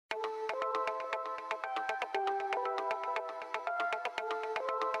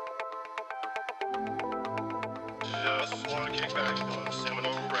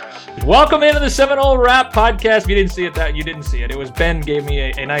Welcome into the Seminole Rap Podcast. If you didn't see it, you didn't see it. It was Ben gave me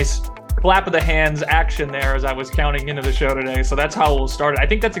a nice clap of the hands action there as I was counting into the show today. So that's how we'll start it. I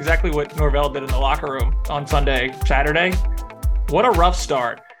think that's exactly what Norvell did in the locker room on Saturday. What a rough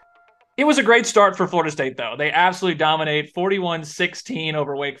start. It was a great start for Florida State, though. They absolutely dominate 41-16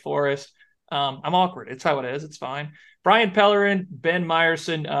 over Wake Forest. I'm awkward. It's how it is. It's fine. Brian Pellerin, Ben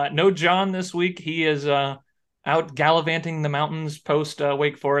Meyerson. No John this week. He is out gallivanting the mountains post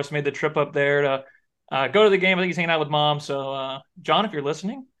Wake Forest. Made the trip up there to go to the game. I think he's hanging out with mom. So, John, if you're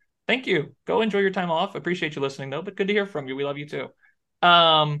listening, thank you. Go enjoy your time off. Appreciate you listening, though, but good to hear from you. We love you, too.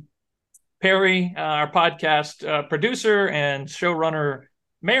 Perry, our podcast producer and showrunner,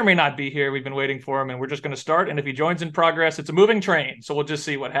 may or may not be here. We've been waiting for him, and we're just going to start. And if he joins in progress, it's a moving train, so we'll just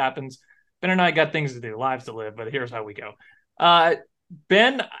see what happens. Ben and I got things to do, lives to live, but here's how we go.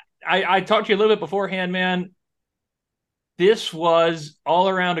 Ben, I talked to you a little bit beforehand, man. This was all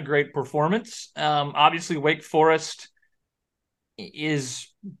around a great performance. Obviously, Wake Forest is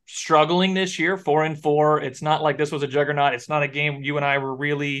struggling this year, 4-4. It's not like this was a juggernaut. It's not a game you and I were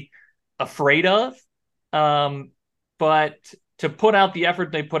really afraid of. But to put out the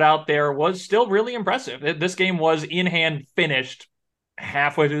effort they put out there was still really impressive. This game was in hand finished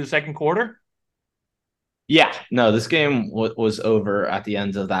halfway through the second quarter. Yeah, no, this game was over at the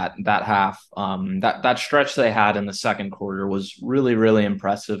end of that half. That stretch they had in the second quarter was really, really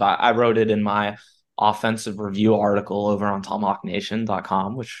impressive. I wrote it in my offensive review article over on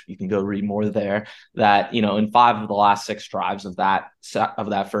tomahawknation.com, which you can go read more there, that, in 5 of the last 6 drives of that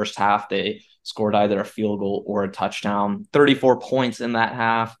first half, they scored either a field goal or a touchdown. 34 points in that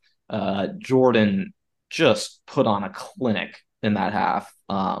half. Jordan just put on a clinic in that half.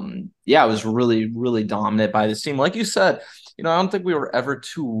 It was really, really dominant by this team. Like you said, I don't think we were ever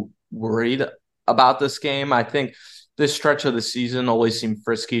too worried about this game. I think this stretch of the season always seemed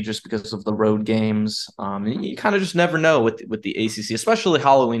frisky just because of the road games. You kind of just never know with the ACC, especially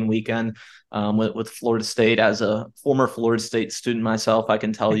Halloween weekend with Florida State. As a former Florida State student myself, I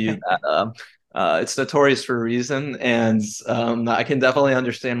can tell you that it's notorious for a reason. And I can definitely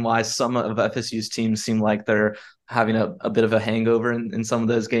understand why some of FSU's teams seem like they're having a bit of a hangover in some of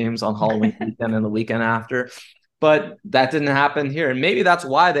those games on Halloween weekend and the weekend after. But that didn't happen here. And maybe that's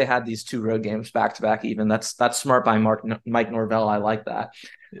why they had these 2 road games back to back even. That's smart by Mike Norvell. I like that.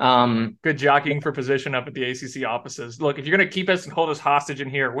 Good jockeying for position up at the ACC offices. Look, if you're going to keep us and hold us hostage in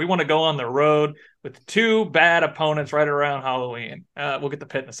here, we want to go on the road with 2 bad opponents right around Halloween. We'll get the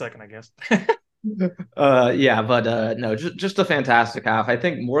pit in a second, I guess. No, just a fantastic half. I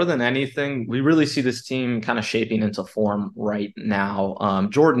think more than anything, we really see this team kind of shaping into form right now.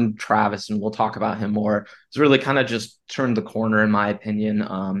 Jordan Travis, and we'll talk about him more, has really kind of just turned the corner, in my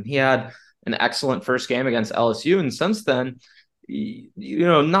opinion. He had an excellent first game against LSU, and since then,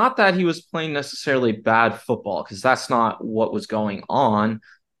 not that he was playing necessarily bad football, because that's not what was going on,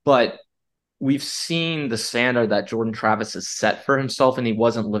 but we've seen the standard that Jordan Travis has set for himself, and he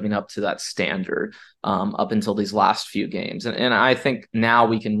wasn't living up to that standard up until these last few games. And I think now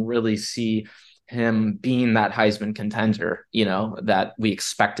we can really see him being that Heisman contender, that we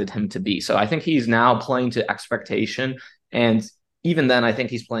expected him to be. So I think he's now playing to expectation. And even then, I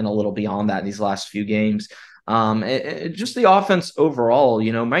think he's playing a little beyond that in these last few games. Just the offense overall,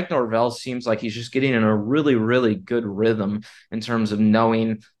 Mike Norvell seems like he's just getting in a really, really good rhythm in terms of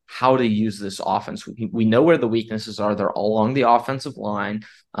knowing how to use this offense. We know where the weaknesses are. They're all along the offensive line.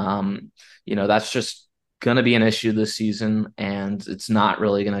 That's just going to be an issue this season, and it's not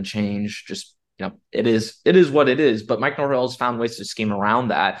really going to change. Just, it is what it is. But Mike Norvell has found ways to scheme around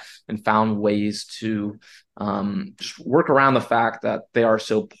that and found ways to just work around the fact that they are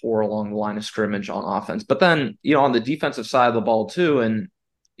so poor along the line of scrimmage on offense. But then, on the defensive side of the ball too, and,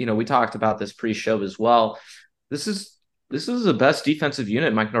 we talked about this pre-show as well. This is the best defensive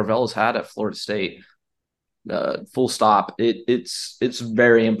unit Mike Norvell has had at Florida State. Full stop. It's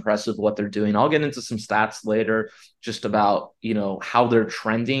very impressive what they're doing. I'll get into some stats later just about, how they're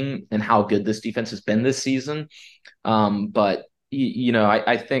trending and how good this defense has been this season. But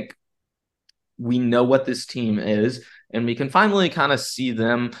I think we know what this team is, and we can finally kind of see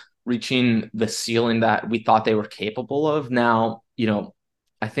them reaching the ceiling that we thought they were capable of. Now,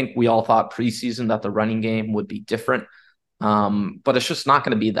 I think we all thought preseason that the running game would be different. But it's just not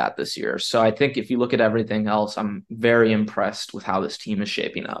going to be that this year. So I think if you look at everything else, I'm very impressed with how this team is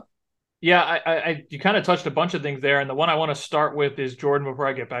shaping up. Yeah, you kind of touched a bunch of things there. And the one I want to start with is Jordan before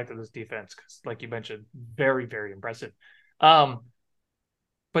I get back to this defense, because like you mentioned, very, very impressive.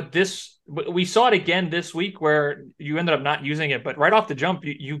 but we saw it again this week where you ended up not using it, but right off the jump,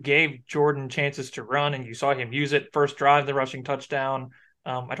 you gave Jordan chances to run and you saw him use it. First drive, the rushing touchdown.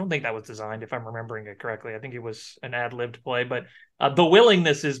 I don't think that was designed, if I'm remembering it correctly. I think it was an ad-libbed play, but the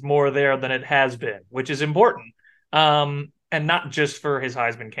willingness is more there than it has been, which is important. And not just for his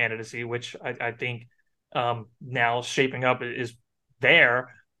Heisman candidacy, which I think now shaping up is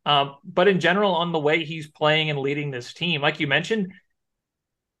there. But in general, on the way he's playing and leading this team, like you mentioned,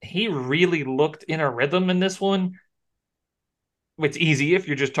 he really looked in a rhythm in this one. It's easy if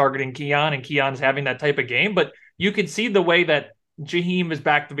you're just targeting Keon and Keon's having that type of game, but you could see the way that Jaheim is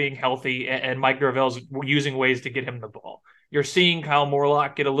back to being healthy and Mike Gravel's using ways to get him the ball. You're seeing Kyle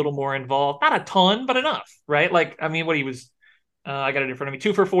Morlock get a little more involved, not a ton, but enough, right? Like, I mean, what he was, I got it in front of me,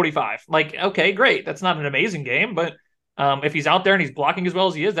 2 for 45. Like, okay, great. That's not an amazing game, but if he's out there and he's blocking as well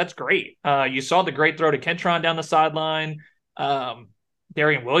as he is, that's great. You saw the great throw to Kentron down the sideline.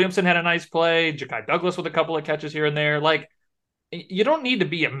 Darian Williamson had a nice play. Ja'Kai Douglas with a couple of catches here and there. Like, you don't need to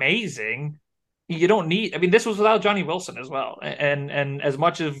be amazing. You don't need. I mean, this was without Johnny Wilson as well. And as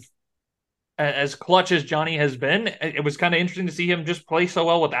much of as clutch as Johnny has been, it was kind of interesting to see him just play so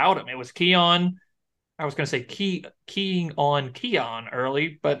well without him. It was Keon. I was going to say keying on Keon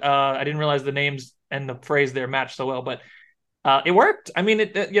early, but I didn't realize the names and the phrase there matched so well. But it worked. I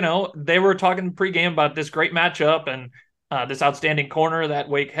mean, they were talking pregame about this great matchup and this outstanding corner that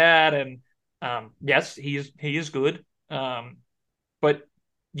Wake had, and yes, he is good. But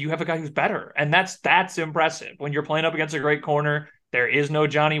you have a guy who's better, and that's impressive. When you're playing up against a great corner, there is no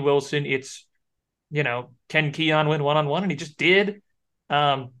Johnny Wilson. It's can Keon win one-on-one, and he just did.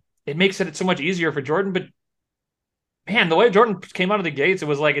 It makes it so much easier for Jordan. But man, the way Jordan came out of the gates, it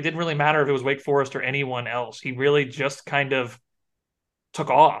was like it didn't really matter if it was Wake Forest or anyone else. He really just kind of took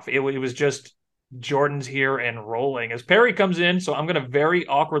off. It was just Jordan's here and rolling as Perry comes in. So I'm going to very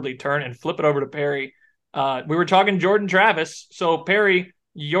awkwardly turn and flip it over to Perry. We were talking Jordan Travis. So Perry,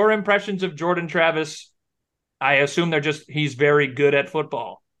 your impressions of Jordan Travis, I assume he's very good at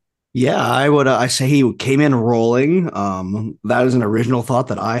football. Yeah, I say he came in rolling. That is an original thought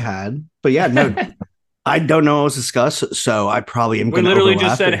that I had. But yeah, no, I don't know what was discussed, so I probably am We going to literally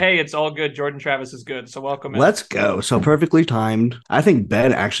overlap just said, it. hey, it's all good. Jordan Travis is good. So welcome in. Let's go. So perfectly timed. I think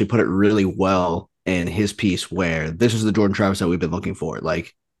Ben actually put it really well in his piece where this is the Jordan Travis that we've been looking for.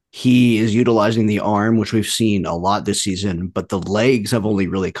 Like he is utilizing the arm, which we've seen a lot this season, but the legs have only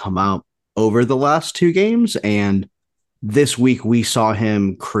really come out over the last two games. And this week we saw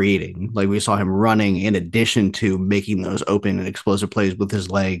him creating, like we saw him running in addition to making those open and explosive plays with his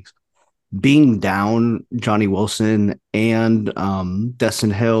legs, being down Johnny Wilson and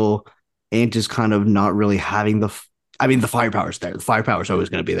Destin Hill, and just kind of not really having the firepower's there. The firepower's always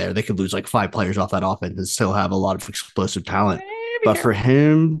going to be there. They could lose like 5 players off that offense and still have a lot of explosive talent. But for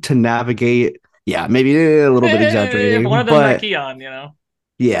him to navigate, yeah, maybe a little bit exaggerating. One of them not Keon,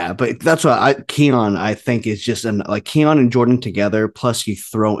 Yeah, but that's what Keon, I think, is just like Keon and Jordan together. Plus, you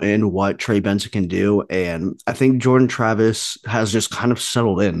throw in what Trey Benson can do, and I think Jordan Travis has just kind of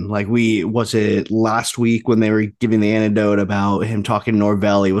settled in. Like was it last week when they were giving the anecdote about him talking to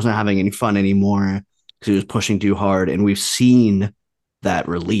Norvell? He wasn't having any fun anymore because he was pushing too hard, and we've seen that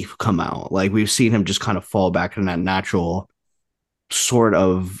relief come out. Like we've seen him just kind of fall back in that natural sort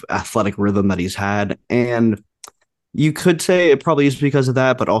of athletic rhythm that he's had, and you could say it probably is because of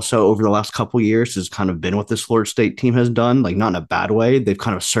that, but also over the last couple of years has kind of been what this Florida State team has done, like not in a bad way. They've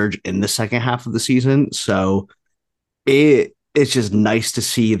kind of surged in the second half of the season. So it's just nice to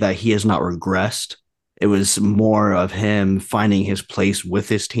see that he has not regressed. It was more of him finding his place with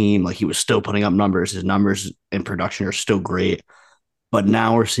his team. Like he was still putting up numbers. His numbers in production are still great. But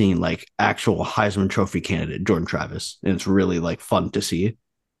now we're seeing like actual Heisman Trophy candidate Jordan Travis. And it's really like fun to see.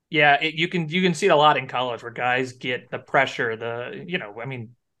 Yeah, you can see it a lot in college where guys get the pressure.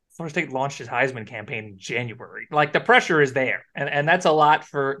 Florida State launched his Heisman campaign in January. Like the pressure is there, and that's a lot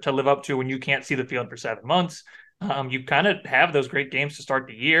to live up to when you can't see the field for 7 months. You kind of have those great games to start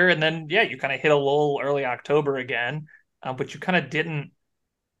the year, and then you kind of hit a lull early October again. But you kind of didn't.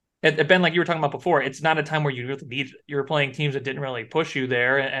 It Ben, like you were talking about before, it's not a time where you really need it. You were playing teams that didn't really push you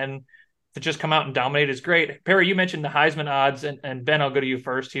there, and to just come out and dominate is great. Perry, you mentioned the Heisman odds, and Ben, I'll go to you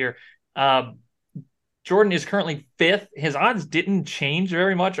first here. Jordan is currently 5th. His odds didn't change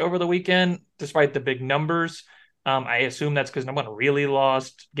very much over the weekend, despite the big numbers. I assume that's because no one really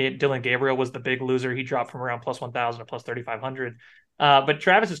lost. Dylan Gabriel was the big loser. He dropped from around plus 1,000 to plus 3,500. But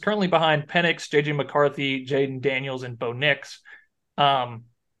Travis is currently behind Penix, J.J. McCarthy, Jaden Daniels, and Bo Nix. To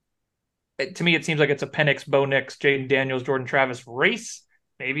me, it seems like it's a Penix, Bo Nix, Jaden Daniels, Jordan Travis race.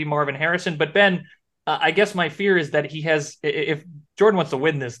 Maybe Marvin Harrison. But Ben, I guess my fear is that if Jordan wants to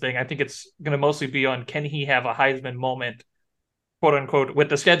win this thing, I think it's going to mostly be on can he have a Heisman moment, quote unquote, with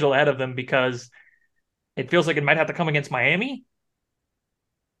the schedule ahead of them, because it feels like it might have to come against Miami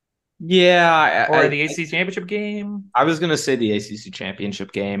Yeah, or the ACC championship game. I was going to say the ACC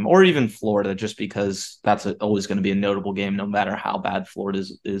championship game or even Florida, just because that's always going to be a notable game, no matter how bad Florida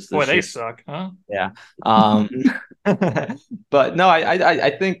is Boy, this they year. suck, huh? Yeah. But no,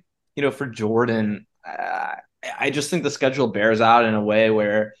 I think, for Jordan, I just think the schedule bears out in a way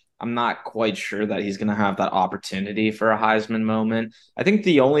where I'm not quite sure that he's going to have that opportunity for a Heisman moment. I think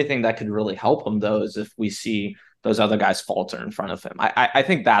the only thing that could really help him, though, is if we see those other guys falter in front of him. I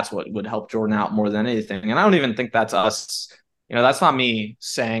think that's what would help Jordan out more than anything. And I don't even think that's us. That's not me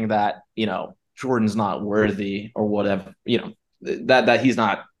saying that, Jordan's not worthy or whatever, that he's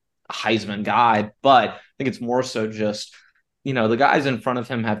not a Heisman guy. But I think it's more so just, the guys in front of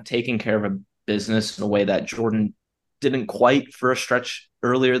him have taken care of a business in a way that Jordan didn't quite for a stretch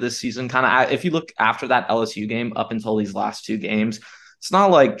earlier this season. Kind of, if you look after that LSU game up until these last two games, it's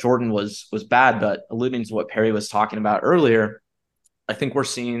not like Jordan was bad, but alluding to what Perry was talking about earlier, I think we're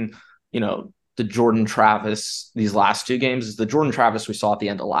seeing, the Jordan Travis these last two games is the Jordan Travis we saw at the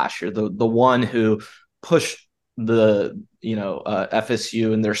end of last year, the one who pushed the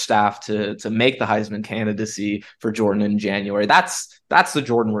FSU and their staff to make the Heisman candidacy for Jordan in January. That's the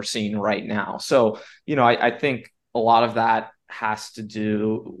Jordan we're seeing right now. So, I think a lot of that has to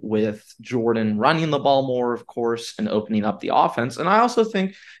do with Jordan running the ball more, of course, and opening up the offense. And I also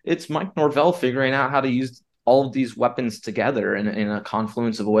think it's Mike Norvell figuring out how to use all of these weapons together in a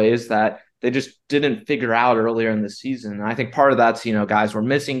confluence of ways that they just didn't figure out earlier in the season. And I think part of that's, guys were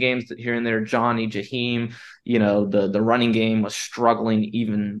missing games here and there. Johnny, Jaheim, the running game was struggling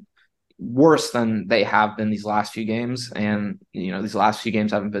even worse than they have been these last few games. And, these last few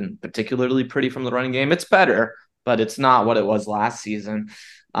games haven't been particularly pretty from the running game. It's better, but it's not what it was last season.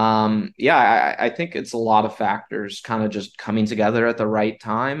 I think it's a lot of factors kind of just coming together at the right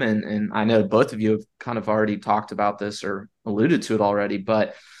time. And I know both of you have kind of already talked about this or alluded to it already,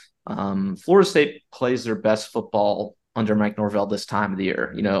 but Florida State plays their best football under Mike Norvell this time of the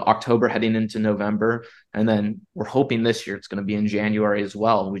year, October heading into November. And then we're hoping this year it's going to be in January as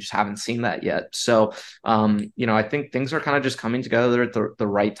well. We just haven't seen that yet. So, I think things are kind of just coming together at the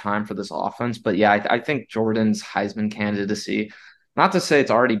right time for this offense. But yeah, I think Jordan's Heisman candidacy, not to say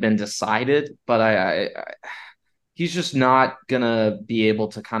it's already been decided, but he's just not going to be able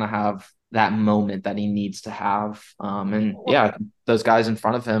to kind of have that moment that he needs to have. And yeah, those guys in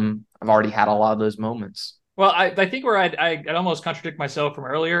front of him have already had a lot of those moments. Well, I think where I'd almost contradict myself from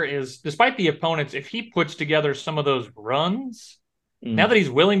earlier is, despite the opponents, if he puts together some of those runs, now that he's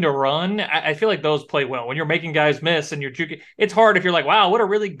willing to run, I feel like those play well. When you're making guys miss and you're juking, it's hard if you're like, wow, what a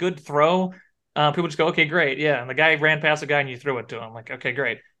really good throw. People just go, okay, great. Yeah. And the guy ran past the guy and you threw it to him. Like, okay,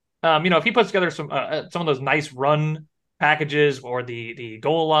 great. If he puts together some of those nice run packages or the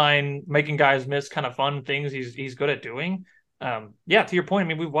goal line, making guys miss kind of fun things he's good at doing. To your point, I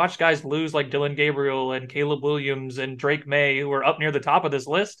mean, we've watched guys lose like Dylan Gabriel and Caleb Williams and Drake May, who are up near the top of this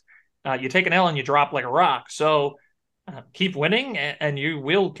list. You take an L and you drop like a rock. So keep winning and you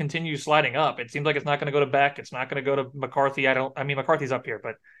will continue sliding up. It seems like it's not going to go to Beck. It's not going to go to McCarthy. McCarthy's up here,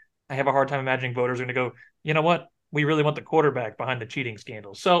 but I have a hard time imagining voters are going to go, you know what? We really want the quarterback behind the cheating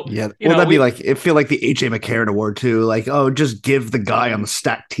scandal. So yeah, that'd be like, it feel like the AJ McCarron award too. Like, oh, just give the guy on the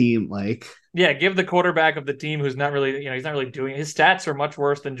stacked team. Like, yeah, give the quarterback of the team who's not really, he's not really doing. His stats are much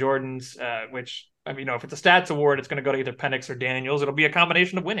worse than Jordan's. Which if it's a stats award, it's going to go to either Penix or Daniels. It'll be a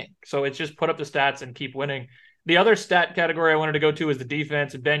combination of winning. So it's just put up the stats and keep winning. The other stat category I wanted to go to is the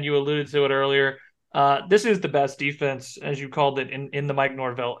defense. And Ben, you alluded to it earlier. This is the best defense, as you called it, in the Mike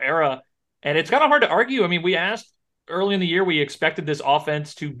Norvell era, and it's kind of hard to argue. I mean, we asked early in the year, we expected this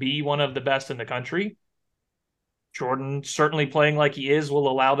offense to be one of the best in the country. Jordan certainly playing like he is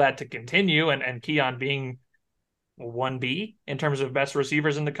will allow that to continue, and Keon being 1B in terms of best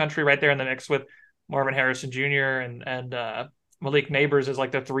receivers in the country, right there in the mix with Marvin Harrison Jr. and Malik Neighbors as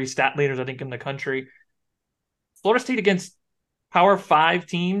like the three stat leaders, I think, in the country. Florida State against Power 5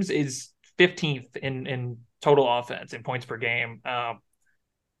 teams is 15th in total offense in points per game.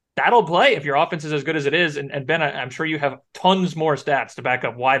 That'll play if your offense is as good as it is. And Ben, I'm sure you have tons more stats to back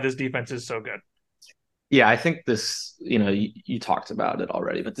up why this defense is so good. Yeah, I think this, you talked about it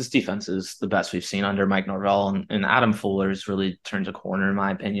already, but this defense is the best we've seen under Mike Norvell, and Adam Fuller's really turned a corner, in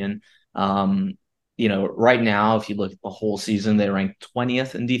my opinion. Right now, if you look at the whole season, they rank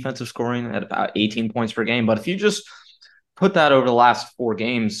 20th in defensive scoring at about 18 points per game. But if you just put that over the last 4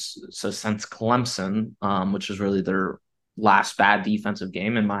 games, so since Clemson, which is really their last bad defensive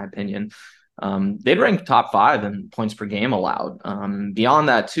game, in my opinion, they'd rank top 5 in points per game allowed. Beyond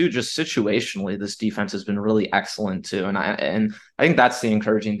that, too, just situationally, this defense has been really excellent too. And I think that's the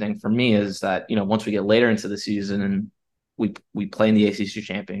encouraging thing for me is that, once we get later into the season and we play in the ACC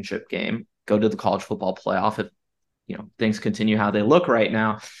championship game, go to the college football playoff, if things continue how they look right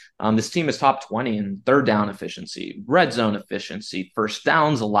now, this team is top 20 in third down efficiency, red zone efficiency, first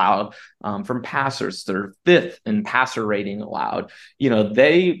downs allowed from passers. They're 5th in passer rating allowed.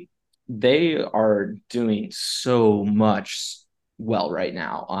 They are doing so much well right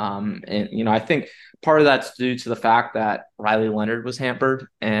now. And I think part of that's due to the fact that Riley Leonard was hampered,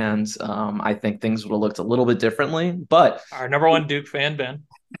 and I think things would have looked a little bit differently. But our number one Duke fan, Ben.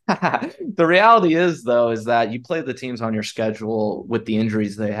 The reality is, though, is that you play the teams on your schedule with the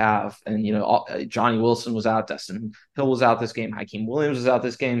injuries they have. And, Johnny Wilson was out, Destin Hill was out this game, Hakeem Williams was out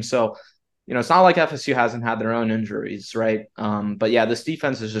this game. So, it's not like FSU hasn't had their own injuries, right? But yeah, this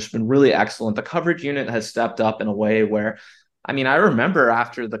defense has just been really excellent. The coverage unit has stepped up in a way where, I remember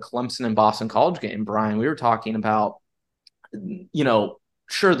after the Clemson and Boston College game, Brian, we were talking about,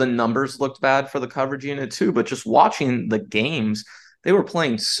 sure, the numbers looked bad for the coverage unit too, but just watching the games, they were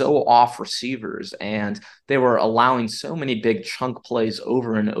playing so off receivers and they were allowing so many big chunk plays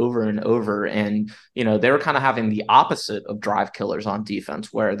over and over and over. And, they were kind of having the opposite of drive killers on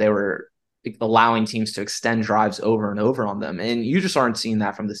defense, where they were allowing teams to extend drives over and over on them. And you just aren't seeing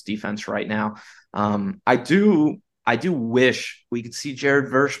that from this defense right now. I do wish we could see Jared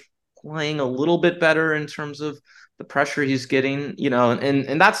Verse playing a little bit better in terms of the pressure he's getting,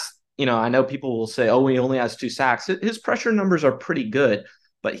 and that's, I know people will say, oh, he only has 2 sacks. His pressure numbers are pretty good,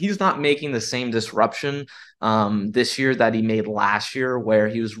 but he's not making the same disruption this year that he made last year, where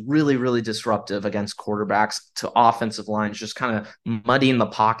he was really, really disruptive against quarterbacks to offensive lines, just kind of muddying the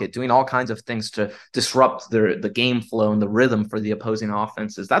pocket, doing all kinds of things to disrupt the game flow and the rhythm for the opposing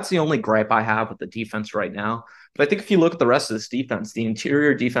offenses. That's the only gripe I have with the defense right now. But I think if you look at the rest of this defense, the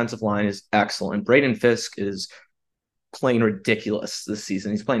interior defensive line is excellent. Braden Fisk is playing ridiculous this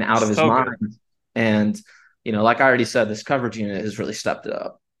season. He's playing out of his mind. And, like I already said, this coverage unit has really stepped it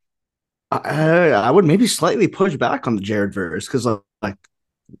up. I would maybe slightly push back on the Jared Verse because, like,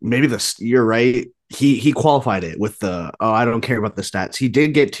 maybe you're right. He qualified it with I don't care about the stats. He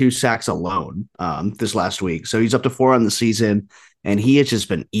did get 2 sacks alone this last week. So he's up to 4 on the season, and he has just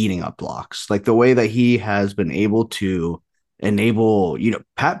been eating up blocks. Like the way that he has been able to enable,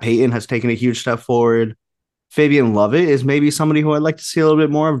 Pat Payton has taken a huge step forward. Fabian Lovett is maybe somebody who I'd like to see a little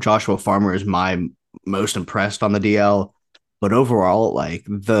bit more of. Joshua Farmer is my most impressed on the DL. But overall, like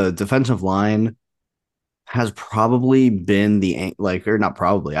the defensive line has probably been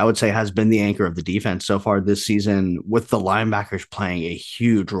I would say has been the anchor of the defense so far this season, with the linebackers playing a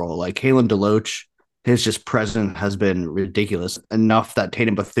huge role. Like Kalen DeLoach, his just presence has been ridiculous, enough that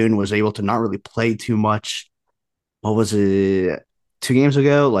Tatum Bethune was able to not really play too much. What was it? 2 games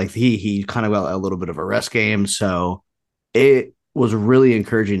ago, like he kind of got a little bit of a rest game. So it was really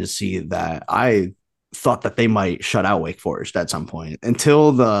encouraging to see that. I thought that they might shut out Wake Forest at some point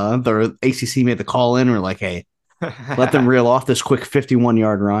until the ACC made the call in. We're like, hey, let them reel off this quick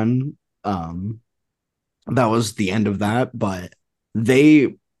 51-yard run. That was the end of that, but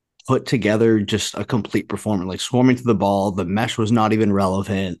they put together just a complete performance, like swarming to the ball. The mesh was not even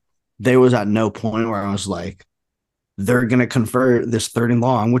relevant. There was at no point where I was like, they're going to convert this 3rd and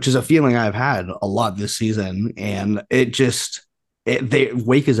long, which is a feeling I've had a lot this season. And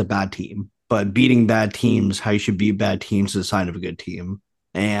Wake is a bad team, but beating bad teams, how you should beat bad teams, is a sign of a good team.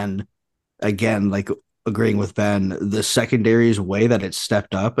 And again, like agreeing with Ben, the secondary's way that it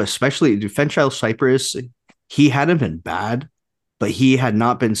stepped up, especially Fenchile Cypress, he hadn't been bad, but he had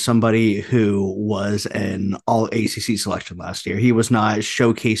not been somebody who was an all ACC selection last year. He was not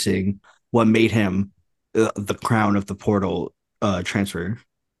showcasing what made him the crown of the portal transfer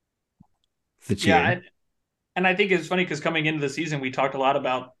this year. And I think it's funny because coming into the season, we talked a lot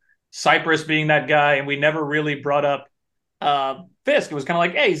about Cypress being that guy, and we never really brought up Fisk. It was kind of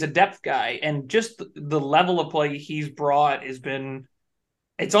like, hey, he's a depth guy, and just the level of play he's brought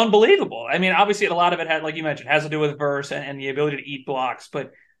it's unbelievable. Obviously a lot of it had, like you mentioned, has to do with Verse and the ability to eat blocks,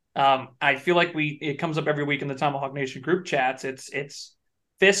 but I feel like it comes up every week in the Tomahawk Nation group chats. It's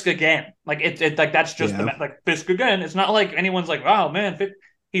Fisk again. Like like that's just like Fisk again. It's not like anyone's like, wow, man,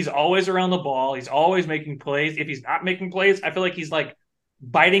 he's always around the ball. He's always making plays. If he's not making plays, I feel like he's like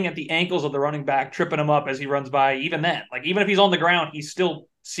biting at the ankles of the running back, tripping him up as he runs by. Even then, like even if he's on the ground, he's still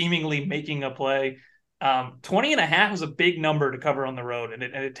seemingly making a play. 20 and a half is a big number to cover on the road, and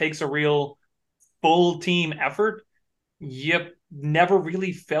it takes a real full team effort. Yep. never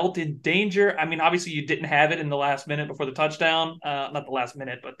really felt in danger. I mean, obviously you didn't have it in the last minute before the touchdown. Not the last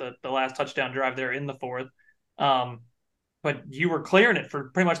minute, but the last touchdown drive there in the fourth. But you were clearing it for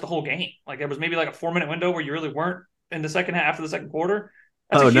pretty much the whole game. Like there was maybe like a 4-minute window where you really weren't in the second half of the second quarter.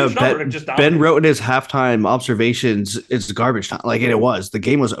 That's a Oh no, huge number to just Ben dominate. wrote in his halftime observations, it's garbage time. Like, and it was. The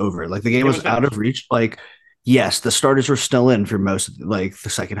game was over. Like the game It was was out finished. of reach. Like, yes, the starters were still in for most of like the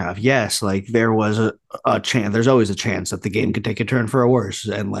second half. Yes, like there was a chance. There's always a chance that the game could take a turn for a worse.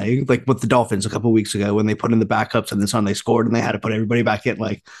 And like with the Dolphins a couple weeks ago when they put in the backups and then suddenly they scored and they had to put everybody back in.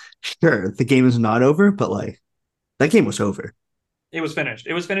 Like, sure, the game is not over, but like that game was over. It was finished.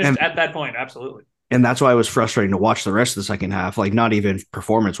 It was finished And at that point. Absolutely. and that's why it was frustrating to watch the rest of the second half. Like, not even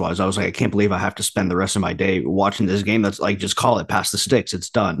performance wise. I was like, I can't believe I have to spend the rest of my day watching this game. That's like, just call it past the sticks. It's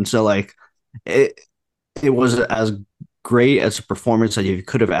done. And so, like, it it was as great as a performance that you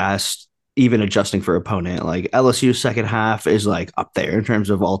could have asked, even adjusting for opponent. Like LSU's second half is like up there in terms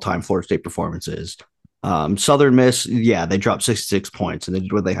of all time Florida State performances. Southern Miss, yeah, they dropped 66 points and they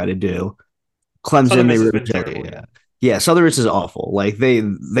did what they had to do. Southern Clemson, they Miss has were been terrible. Yeah. yeah. Southern Miss is awful. Like they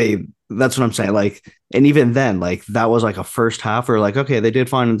that's what I'm saying. Like, and even then, like that was like a first half or like, okay, they did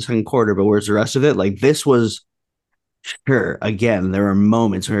fine in the second quarter, but where's the rest of it? Like this was sure. Again, there were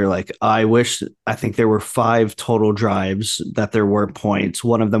moments where you're like, I think there were 5 total drives that there were points.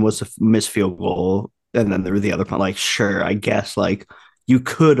 One of them was a missed field goal. And then there were the other point. Like, sure, I guess like you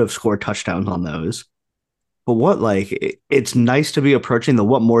could have scored touchdowns on those. But it's nice to be approaching the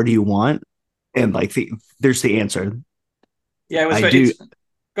what more do you want? And like there's the answer. Yeah, it was. I do It's.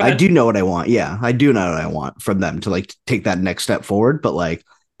 Go I ahead. do know what I want. Yeah, I do know what I want from them to like take that next step forward. But like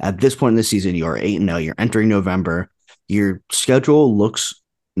at this point in the season, you are 8-0. You're entering November. Your schedule looks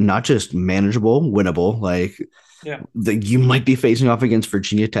not just manageable, winnable. Like Yeah. you might be facing off against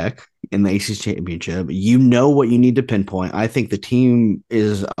Virginia Tech in the ACC championship. You know what you need to pinpoint. I think the team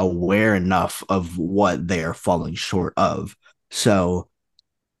is aware enough of what they are falling short of. So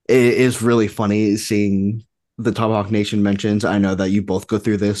it is really funny seeing the Tomahawk Nation mentions. I know that you both go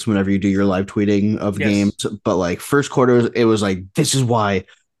through this whenever you do your live tweeting of games, Yes. but like first quarter, it was like, this is why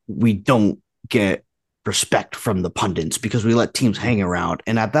we don't get respect from the pundits because we let teams hang around.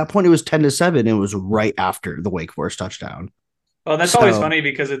 And at that point, it was 10-7. It was right after the Wake Forest touchdown. Well, that's always So, funny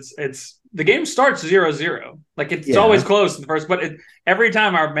because it's the game starts 0-0. Like it's always yeah, close in the first, but every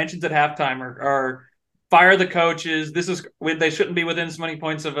time our mentions at halftime are fire the coaches. This is they shouldn't be within so many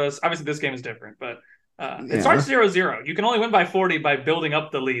points of us. Obviously, this game is different, but it starts yeah. 0-0. You can only win by 40 by building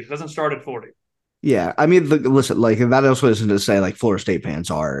up the lead. It doesn't start at 40. Yeah, I mean, listen, like that also isn't to say like Florida State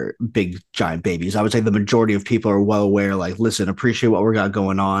fans are big giant babies. I would say the majority of people are well aware. Like, listen, appreciate what we got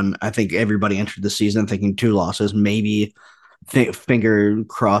going on. I think everybody entered the season thinking 2 losses, maybe finger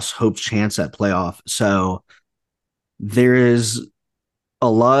cross hopes chance at playoff. So there is a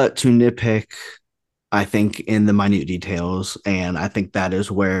lot to nitpick, I think, in the minute details. And I think that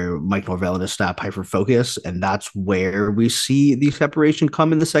is where Mike Norvell and his staff hyper focus. And that's where we see the separation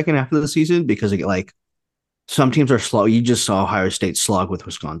come in the second half of the season because like some teams are slow. You just saw Ohio State slog with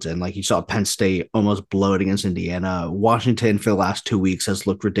Wisconsin. Like you saw Penn State almost blow it against Indiana. Washington for the last 2 weeks has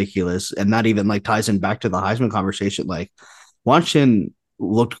looked ridiculous. And that even like ties in back to the Heisman conversation. Like Washington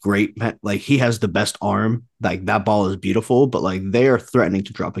looked great. Like he has the best arm. Like that ball is beautiful, but like they are threatening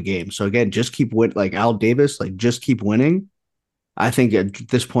to drop a game. So again, just keep like Al Davis, like just keep winning. I think at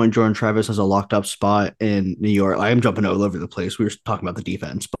this point, Jordan Travis has a locked up spot in New York. I am jumping all over the place. We were talking about the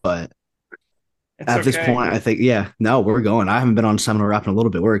defense, but It's at this okay. point, I think, yeah, no, we're going. I haven't been on Seminole Rap in a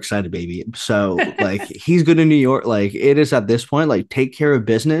little bit. We're excited, baby. So, like, he's good in New York. Like, it is at this point, like, take care of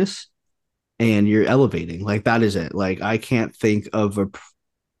business and you're elevating. Like, that is it. Like, I can't think of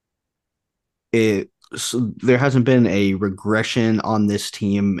it. So there hasn't been a regression on this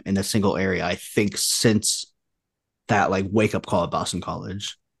team in a single area, I think, since that, like, wake up call at Boston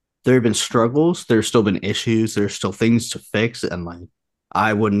College. There have been struggles. There's still been issues. There's still things to fix. And, like,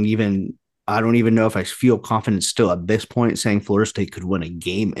 I wouldn't even I don't even know if I feel confident still at this point saying Florida State could win a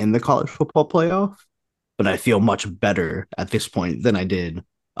game in the college football playoff, but I feel much better at this point than I did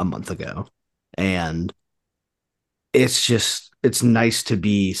a month ago. And it's nice to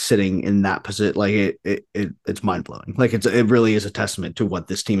be sitting in that position. Like it's mind blowing. Like it really is a testament to what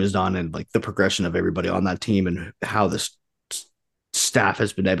this team has done and like the progression of everybody on that team and how this staff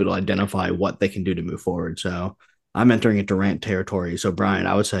has been able to identify what they can do to move forward. So I'm entering into rant territory. So Brian,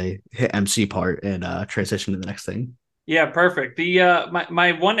 I would say hit MC part and transition to the next thing. Yeah, perfect. The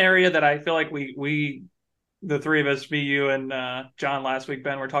my one area that I feel like we the three of us, me, you, and John last week,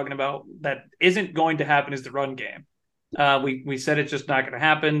 Ben, were talking about that isn't going to happen is the run game. We said it's just not going to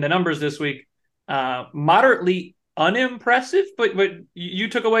happen. The numbers this week, moderately unimpressive, but you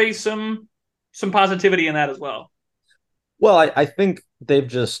took away some positivity in that as well. Well, I think they've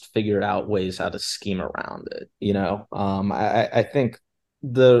just figured out ways how to scheme around it. I think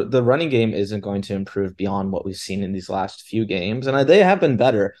the running game isn't going to improve beyond what we've seen in these last few games, and they have been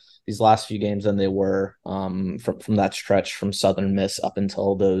better these last few games than they were from that stretch from Southern Miss up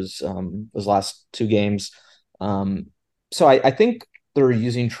until those last two games. Um, so I think they're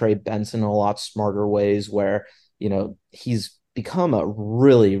using Trey Benson in a lot smarter ways where he's become a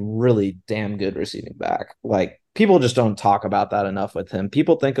really, really damn good receiving back. Like people just don't talk about that enough with him.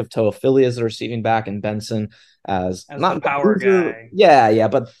 People think of Toafili as the receiving back and Benson as As the not the power bruiser. guy. Yeah, yeah,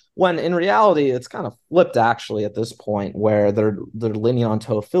 but when in reality it's kind of flipped actually at this point where they're leaning on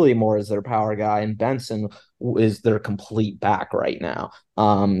Toafili more as their power guy and Benson is their complete back right now.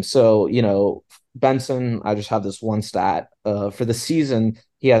 So Benson, I just have this one stat for the season.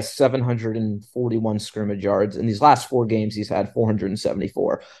 He has 741 scrimmage yards. In these last four games, he's had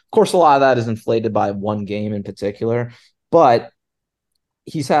 474. Of course, a lot of that is inflated by one game in particular, but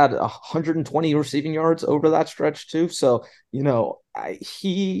he's had 120 receiving yards over that stretch too. So,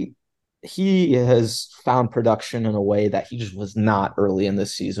 he has found production in a way that he just was not early in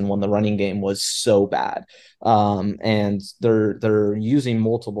this season when the running game was so bad. And they're using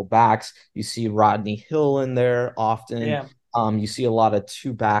multiple backs. You see Rodney Hill in there often. Yeah. You see a lot of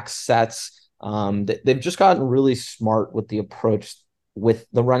two back sets. They've just gotten really smart with the approach with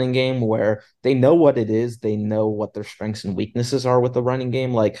the running game where they know what it is, they know what their strengths and weaknesses are with the running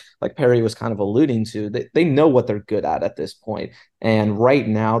game. Like Perry was kind of alluding to, they know what they're good at this point. And right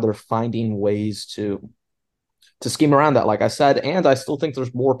now they're finding ways to scheme around that, like I said, and I still think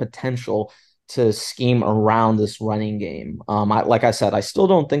there's more potential to scheme around this running game. Like I said, I still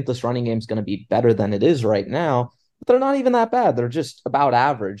don't think this running game is going to be better than it is right now, but they're not even that bad. They're just about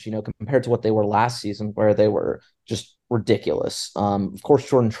average, compared to what they were last season, where they were just ridiculous. Of course,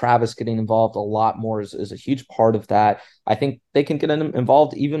 Jordan Travis getting involved a lot more is a huge part of that. I think they can get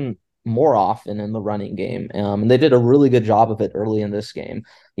involved even more often in the running game. And they did a really good job of it early in this game,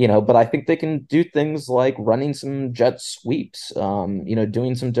 but I think they can do things like running some jet sweeps,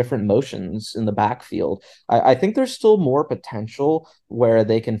 doing some different motions in the backfield. I think there's still more potential where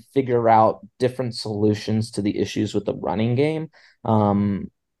they can figure out different solutions to the issues with the running game.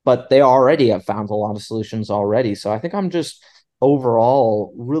 But they already have found a lot of solutions already. So I think I'm just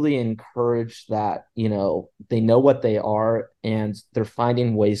overall really encouraged that, they know what they are and they're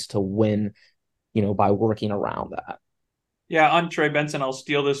finding ways to win, by working around that. Yeah, on Trey Benson, I'll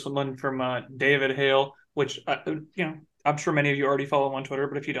steal this one from David Hale, which I'm sure many of you already follow him on Twitter,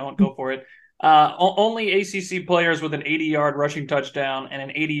 but if you don't, go for it. Only ACC players with an 80-yard rushing touchdown and an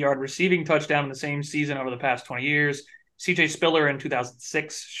 80-yard receiving touchdown in the same season over the past 20 years. CJ Spiller in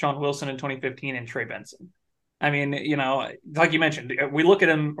 2006, Sean Wilson in 2015, and Trey Benson. I mean, like you mentioned, we look at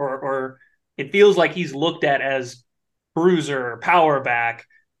him, or it feels like he's looked at as bruiser, power back.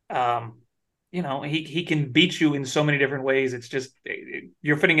 He can beat you in so many different ways. It's just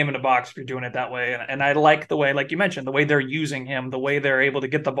you're fitting him in a box if you're doing it that way. And I like the way, like you mentioned, the way they're using him, the way they're able to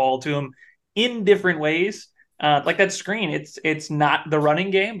get the ball to him in different ways. Like that screen, it's not the running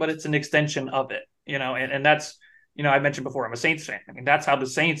game, but it's an extension of it. And that's I mentioned before, I'm a Saints fan. I mean, that's how the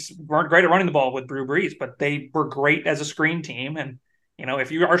Saints weren't great at running the ball with Drew Brees, but they were great as a screen team. And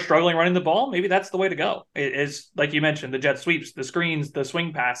if you are struggling running the ball, maybe that's the way to go. It is, like you mentioned, the jet sweeps, the screens, the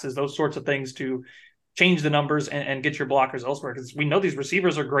swing passes, those sorts of things to change the numbers and get your blockers elsewhere. Because we know these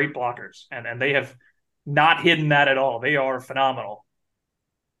receivers are great blockers, and they have not hidden that at all. They are phenomenal.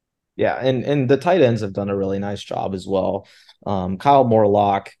 Yeah, and the tight ends have done a really nice job as well. Kyle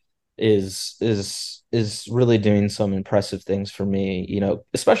Morlock is really doing some impressive things for me,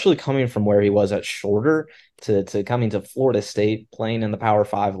 especially coming from where he was at Shorter to coming to Florida State, playing in the Power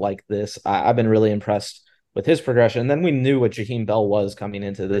Five like this. I've been really impressed with his progression. And then we knew what Jaheim Bell was coming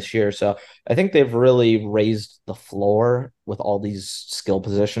into this year. So I think they've really raised the floor with all these skill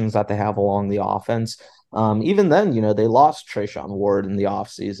positions that they have along the offense. Even then, they lost Trayshawn Ward in the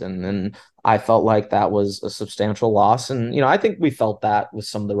offseason, and I felt like that was a substantial loss. And, I think we felt that with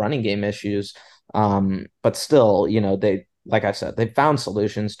some of the running game issues. But still, like I said, they found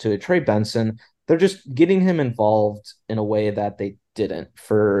solutions to it. Trey Benson, they're just getting him involved in a way that they didn't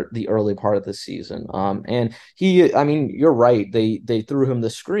for the early part of the season. And you're right. They threw him the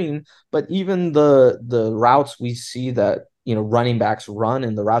screen, but even the routes we see that, running backs run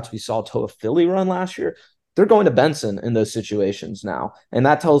and the routes we saw Toa Philly run last year, they're going to Benson in those situations now. And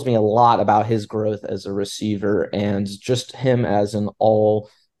that tells me a lot about his growth as a receiver and just him as an all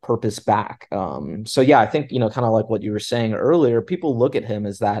purpose back. So yeah, I think, kind of like what you were saying earlier, people look at him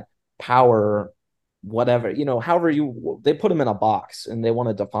as that power whatever, however they put him in a box and they want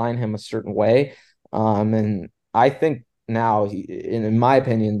to define him a certain way. And I think now, in my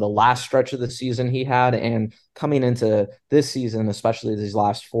opinion, the last stretch of the season he had and coming into this season, especially these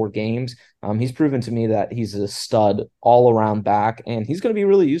last 4 games, he's proven to me that he's a stud all around back, and he's going to be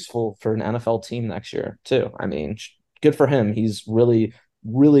really useful for an NFL team next year too. I mean, good for him. He's really,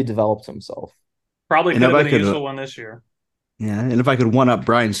 really developed himself. Probably And could if have I been a could, useful one this year. yeah, and if I could one up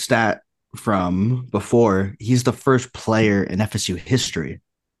Brian's stat from before, he's the first player in FSU history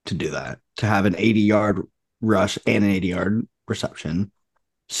to do that, to have an 80-yard rush and an 80-yard reception.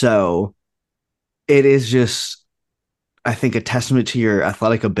 So it is just, I think, a testament to your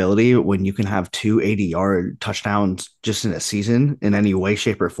athletic ability when you can have two 80-yard touchdowns just in a season in any way,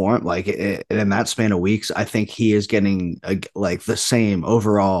 shape, or form. Like in that span of weeks, I think he is getting like the same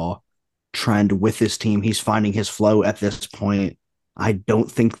overall trend with this team. He's finding his flow at this point. I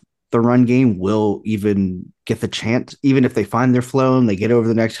don't think the run game will even get the chance, even if they find their flow and they get over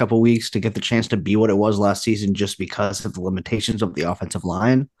the next couple of weeks, to get the chance to be what it was last season, just because of the limitations of the offensive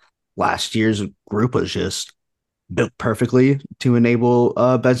line. Last year's group was just built perfectly to enable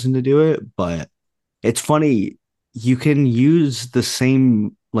Benson to do it. But it's funny, you can use the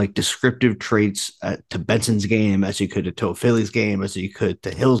same like descriptive traits to Benson's game as you could to Toafili's game, as you could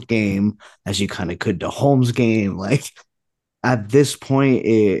to Hill's game, as you kind of could to Holmes' game. Like at this point,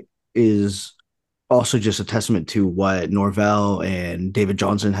 it is also just a testament to what Norvell and David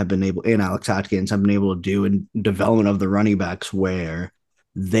Johnson have been able, and Alex Atkins have been able to do in development of the running backs, where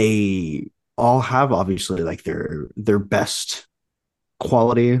they all have obviously like their best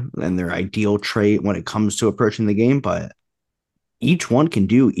quality and their ideal trait when it comes to approaching the game, but each one can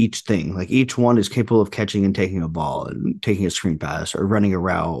do each thing. Like each one is capable of catching and taking a ball and taking a screen pass or running a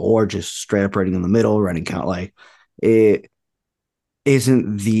route or just straight up running in the middle, running count. Like it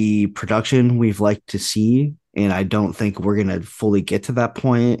isn't the production we've liked to see. And I don't think we're going to fully get to that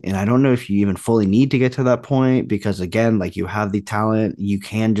point. And I don't know if you even fully need to get to that point, because again, like you have the talent, you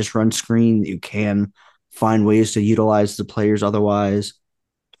can just run screen, you can find ways to utilize the players otherwise,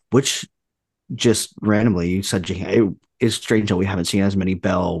 which just randomly you said it is strange that we haven't seen as many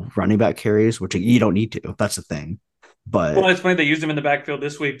Bell running back carries, which you don't need to. That's the thing. Well, But it's funny they used him in the backfield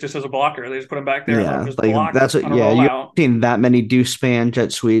this week just as a blocker. They just put him back there and let him yeah, just like block that's what, on a yeah, you haven't rollout. seen that many deuce span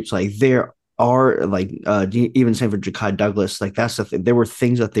jet sweeps. Like there are like even same for Ja'Kai Douglas. Like that's the thing. There were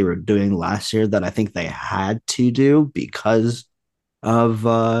things that they were doing last year that I think they had to do because of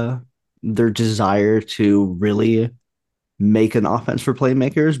their desire to really make an offense for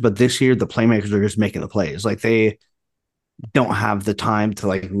playmakers. But this year the playmakers are just making the plays. Like they don't have the time to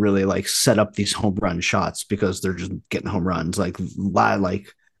like really like set up these home run shots because they're just getting home runs. Like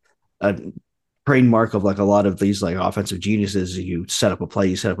a trademark of like a lot of these like offensive geniuses, you set up a play,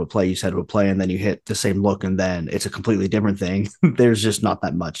 you set up a play, you set up a play, and then you hit the same look, and then it's a completely different thing. There's just not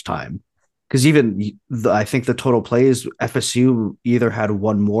that much time. Because even I think the total plays, FSU either had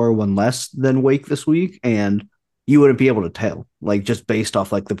one more, one less than Wake this week, and you wouldn't be able to tell. Like just based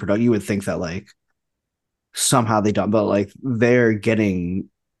off like the product, you would think that like somehow they don't, but like they're getting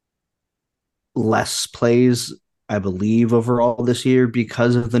less plays, I believe, overall this year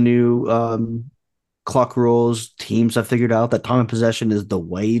because of the new clock rules. Teams have figured out that time of possession is the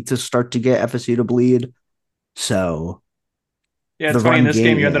way to start to get FSU to bleed. So Yeah, the it's funny. In run this game,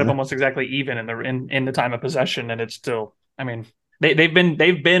 game, you ended up yeah. almost exactly even in the time of possession, and it's still. I mean, they've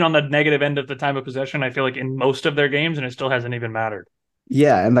been on the negative end of the time of possession. I feel like in most of their games, and it still hasn't even mattered.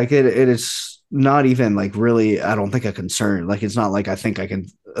 Yeah, and like it is not even like really, I don't think a concern. Like it's not like I think I can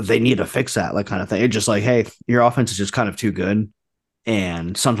they need to fix that like kind of thing. It's just like, hey, your offense is just kind of too good.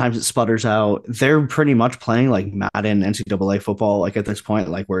 And sometimes it sputters out. They're pretty much playing like Madden NCAA football, like at this point,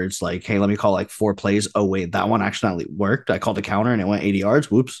 like where it's like, hey, let me call like 4 plays. Oh wait, that one accidentally worked. I called a counter and it went 80 yards.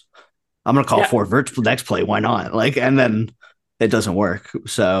 Whoops. I'm gonna call Yeah, 4 verts next play. Why not? Like, and then it doesn't work.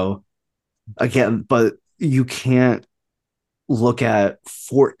 So again, but you can't look at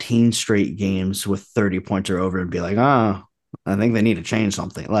 14 straight games with 30 points or over and be like, oh, I think they need to change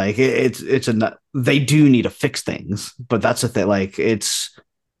something. Like it's a they do need to fix things, but that's the thing. Like it's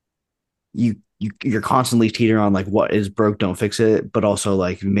you're constantly teetering on like what is broke, don't fix it. But also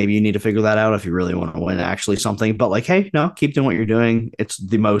like maybe you need to figure that out if you really want to win actually something. But like, hey, no, keep doing what you're doing. It's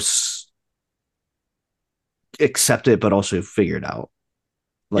the most accept it, but also figure it out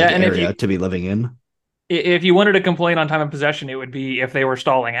yeah, like and area to be living in. if you wanted to complain on time of possession, it would be if they were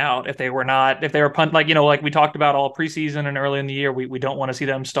stalling out. If they were not, if they were punt, like we talked about all preseason and early in the year, we don't want to see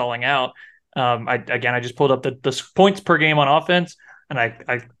them stalling out. I just pulled up the points per game on offense, and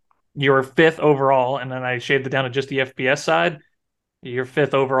I you were fifth overall, and then I shaved it down to just the FBS side. You're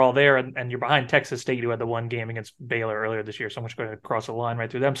fifth overall there, and you're behind Texas State, who had the one game against Baylor earlier this year. So much going to cross the line right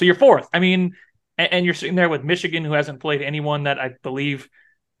through them. So you're fourth. I mean, and you're sitting there with Michigan, who hasn't played anyone that I believe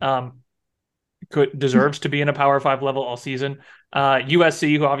deserves to be in a Power Five level all season.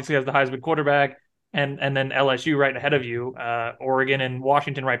 USC, who obviously has the Heisman quarterback, and then LSU right ahead of you, Oregon and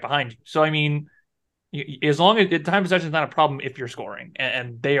Washington right behind you. So I mean, as long as time possession is not a problem if you're scoring,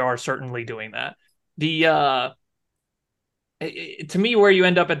 and they are certainly doing that. The to me, where you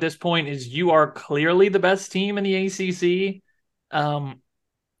end up at this point is you are clearly the best team in the ACC.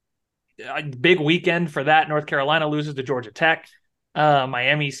 A big weekend for that. North Carolina loses to Georgia Tech.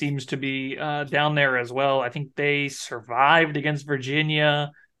 Miami seems to be down there as well. I think they survived against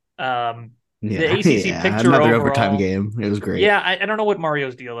Virginia. The ACC picture another overall, overtime game. It was great. Yeah, I don't know what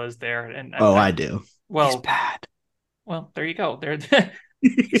Mario's deal is there, and I do. Well, he's bad. Well, there you go. There,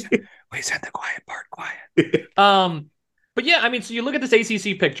 we said the quiet part quiet. But yeah, I mean, so you look at this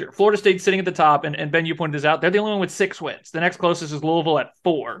ACC picture. Florida State sitting at the top, and Ben, you pointed this out. They're the only one with 6 wins. The next closest is Louisville at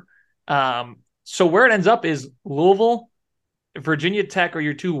 4. So where it ends up is Louisville, Virginia Tech are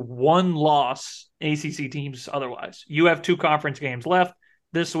your 2 one-loss ACC teams. Otherwise, you have 2 conference games left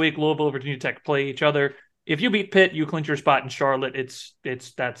this week. Louisville and Virginia Tech play each other. If you beat Pitt, you clinch your spot in Charlotte. It's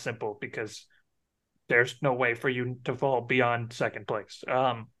that simple because there's no way for you to fall beyond second place.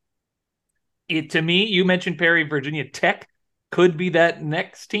 To me, you mentioned Perry, Virginia Tech could be that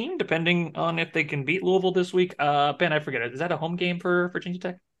next team, depending on if they can beat Louisville this week. Ben, I forget it. Is that a home game for Virginia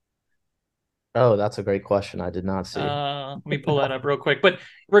Tech? Oh, that's a great question. I did not see. Let me pull that up real quick. But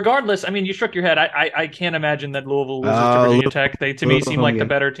regardless, I mean, you shook your head. I can't imagine that Louisville loses to Virginia Tech. They, to me, seem like the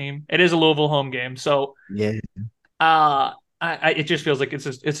better team. It is a Louisville home game. So, yeah. It just feels like it's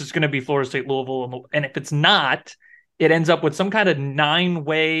just going to be Florida State, Louisville. And if it's not, it ends up with some kind of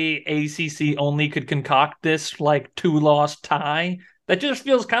 9-way ACC only could concoct this like 2-loss tie. That just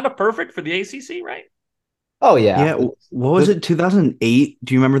feels kind of perfect for the ACC, right? Oh, yeah. Yeah. What was it, 2008?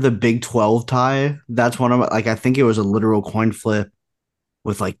 Do you remember the Big 12 tie? That's one of my, I think it was a literal coin flip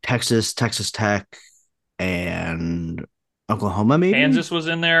with like Texas Tech, and Oklahoma, maybe? Kansas was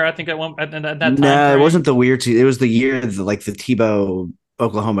in there, I think, at that time. No, it wasn't the weird season. It was the year, the Tebow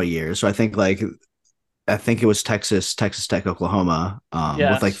Oklahoma year. So I think it was Texas Tech, Oklahoma,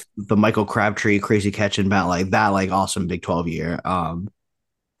 yes, with like the Michael Crabtree crazy catch and bat, like that, like awesome Big 12 year.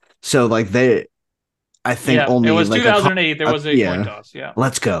 So like I think only it was like 2008. There was a coin toss. Yeah,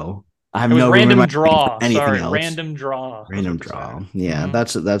 let's go. I have it was no random draw. Anything else. Random draw. Random draw. Yeah,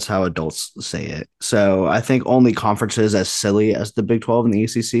 that's how adults say it. So I think only conferences as silly as the Big 12 and the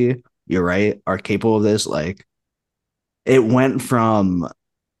ACC, you're right, are capable of this. Like it went from,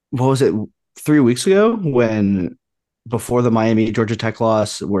 what was it, 3 weeks ago when before the Miami Georgia Tech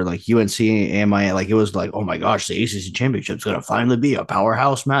loss, where like UNC and Miami, like it was like, oh my gosh, the ACC championship's gonna finally be a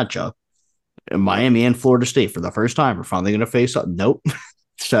powerhouse matchup. And Miami and Florida State for the first time are finally gonna face up. Nope.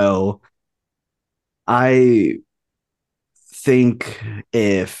 So I think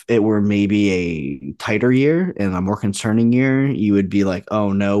if it were maybe a tighter year and a more concerning year, you would be like,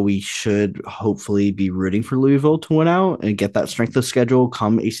 oh no, we should hopefully be rooting for Louisville to win out and get that strength of schedule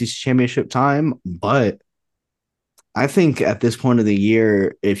come ACC championship time. But I think at this point of the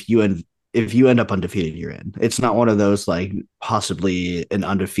year, if you end up undefeated, you're in. It's not one of those like possibly an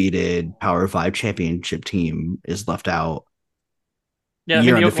undefeated Power 5 championship team is left out. Yeah, I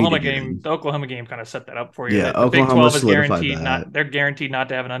mean the Oklahoma game kind of set that up for you. Yeah, the Big 12 is guaranteed they're guaranteed not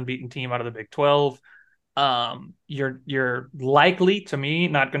to have an unbeaten team out of the Big 12. You're likely, to me,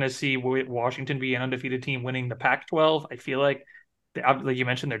 not going to see Washington be an undefeated team winning the Pac-12. I feel like, like you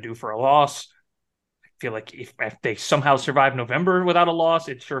mentioned, they're due for a loss. I feel like if they somehow survive November without a loss,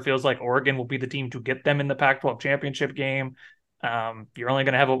 it sure feels like Oregon will be the team to get them in the Pac-12 championship game. You're only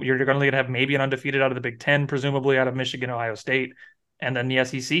going to have maybe an undefeated out of the Big 10, presumably out of Michigan, Ohio State. And then the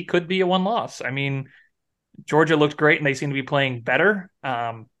SEC could be a 1-loss. I mean, Georgia looked great, and they seem to be playing better.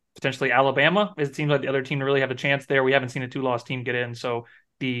 Potentially Alabama. It seems like the other team to really have a chance there. We haven't seen a 2-loss team get in, so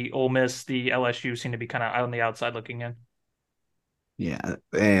the Ole Miss, the LSU seem to be kind of on the outside looking in. Yeah,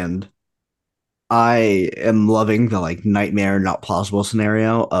 and I am loving the like nightmare, not plausible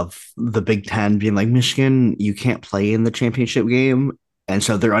scenario of the Big Ten being like, Michigan, you can't play in the championship game. And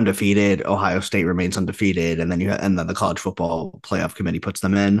so they're undefeated. Ohio State remains undefeated, and then the college football playoff committee puts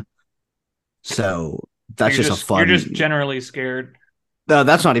them in. So that's just a fun. You're just generally scared. No,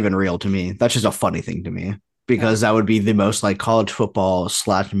 that's not even real to me. That's just a funny thing to me because that would be the most like college football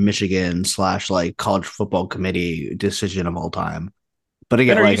 / Michigan / like college football committee decision of all time. But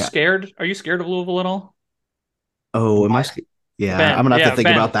again, Ben, are you scared? Are you scared of Louisville at all? Oh, am I? Yeah, Ben, I'm gonna have to think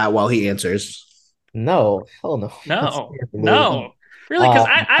about that while he answers. No, hell no. No. Really, because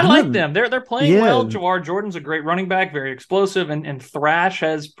I like them. They're playing well. Yeah, Jawar Jordan's a great running back, very explosive, and Thrash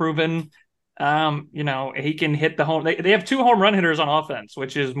has proven, he can hit the home. They have 2 home run hitters on offense,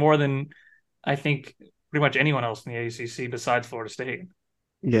 which is more than I think pretty much anyone else in the ACC besides Florida State.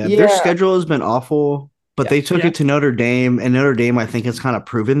 yeah. Their Yeah, schedule has been awful, but yeah, they took Yeah, it to Notre Dame, and Notre Dame, I think, has kind of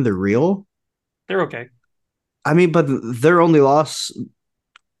proven they're real. they're okay. I mean, but their only loss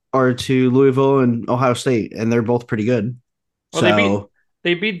are to Louisville and Ohio State, and they're both pretty good. Well, they beat So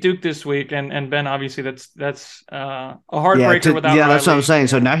they beat Duke this week, and Ben obviously that's a yeah, heartbreaker without that's what I'm Riley. saying.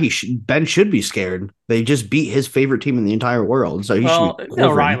 So now Ben should be scared. They just beat his favorite team in the entire world, so he should be Well, no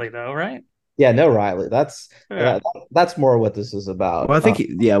quivering. Riley though, right? yeah. No, Riley. Yeah. That's more what this is about. Well, I think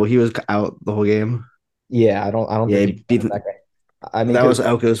he was out the whole game. Yeah, I don't Yeah, think he he played beat, in that game. I mean, that because was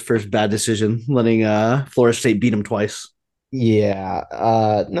Elko's first bad decision, letting Florida State beat him twice.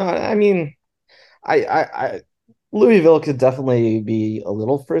 yeah, no, I mean, I Louisville could definitely be a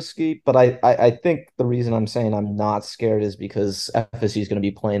little frisky, but I think the reason I'm saying I'm not scared is because FSU is going to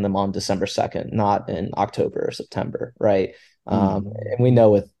be playing them on December 2nd, not in October or September, right? Mm. And we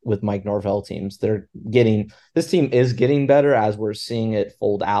know with Mike Norvell teams, this team is getting better as we're seeing it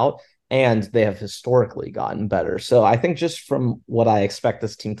fold out, and they have historically gotten better. So I think just from what I expect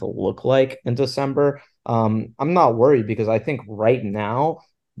this team to look like in December, I'm not worried because I think right now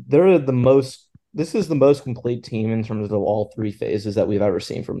they're the most this is the most complete team in terms of all 3 phases that we've ever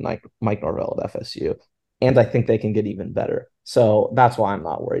seen from Mike Norvell at FSU. And I think they can get even better. So that's why I'm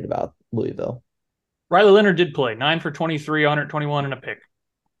not worried about Louisville. Riley Leonard did play 9 for 23, 121 and a pick.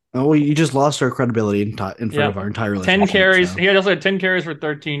 Oh, well, you just lost our credibility in front Yeah, of our entire 10 carries. listenership. So He also had 10 carries for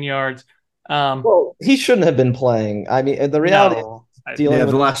 13 yards. Well, he shouldn't have been playing. I mean, the reality is No, dealing yeah,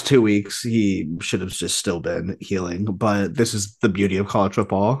 with the last 2 weeks he should have just still been healing. But this is the beauty of college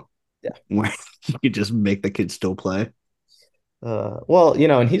football, yeah. where you could just make the kids still play. Well,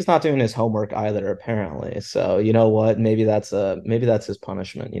 and he's not doing his homework either, apparently. So you know what? Maybe that's his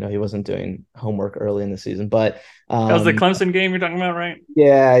punishment. He wasn't doing homework early in the season, but that was the um, Clemson game you're talking about, right?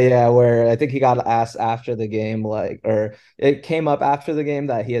 yeah, where I think he got asked after the game, or it came up after the game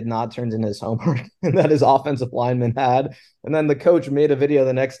that he had not turned in his homework and that his offensive lineman had. And then the coach made a video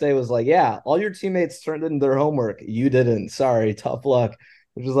the next day, was like, yeah, all your teammates turned in their homework. You didn't. Sorry, tough luck.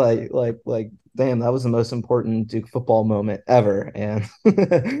 Which is like, damn, that was the most important Duke football moment ever. And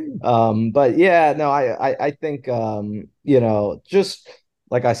but yeah, no, I think just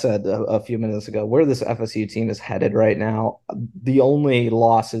like I said a few minutes ago, where this FSU team is headed right now, the only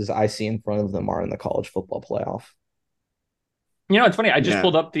losses I see in front of them are in the college football playoff. It's funny. I just Yeah,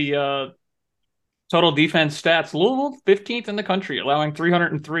 pulled up the total defense stats. Louisville, 15th in the country, allowing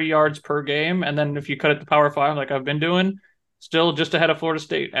 303 yards per game. And then if you cut it to Power 5, like I've been doing, still just ahead of Florida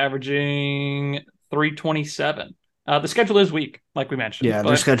State, averaging 327. The schedule is weak, like we mentioned, yeah, but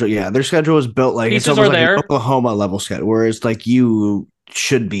their schedule is built like it's pieces almost are like an there. Oklahoma level schedule, where it's like you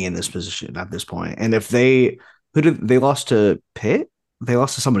should be in this position at this point. And if who did they lost to Pitt? They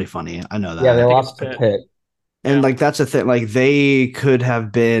lost to somebody funny. I know Yeah, I they that. think it's lost to Pitt. Pitt. And Yeah. like that's a thing. Like they could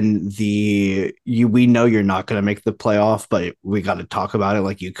have been we know you're not going to make the playoff, but we got to talk about it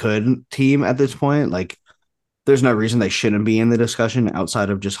like you could team at this point. Like there's no reason they shouldn't be in the discussion outside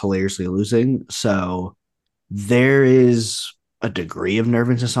of just hilariously losing. So there is a degree of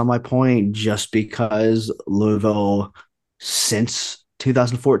nervousness on my point just because Louisville since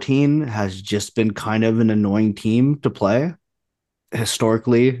 2014 has just been kind of an annoying team to play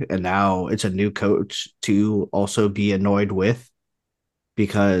historically, and now it's a new coach to also be annoyed with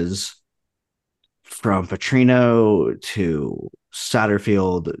because from Petrino to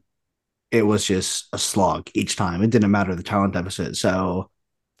Satterfield, it was just a slog each time. It didn't matter the talent deficit. So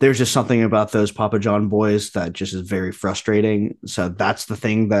there's just something about those Papa John boys that just is very frustrating. So that's the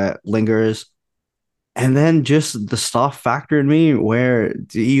thing that lingers. And then just the soft factor in me where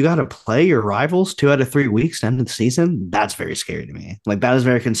you got to play your rivals 2 out of 3 weeks to end the season. That's very scary to me. Like that is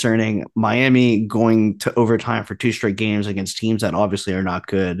very concerning. Miami going to overtime for 2 straight games against teams that obviously are not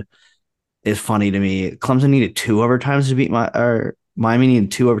good is funny to me. Clemson needed 2 overtimes to beat or Miami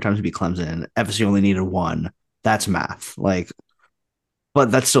needed 2 overtimes to beat Clemson. FSU only needed one. That's math. Like,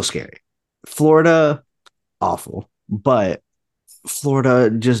 but that's still scary. Florida, awful. But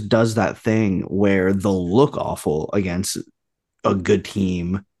Florida just does that thing where they'll look awful against a good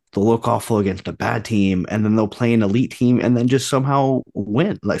team, they'll look awful against a bad team, and then they'll play an elite team and then just somehow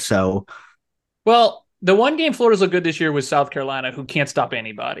win. Like so, Well, the one game Florida's looked good this year was South Carolina, who can't stop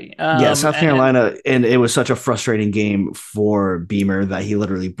anybody. yeah, South And Carolina, and it was such a frustrating game for Beamer that he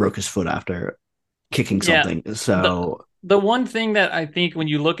literally broke his foot after kicking yeah, something. the So the one thing that I think when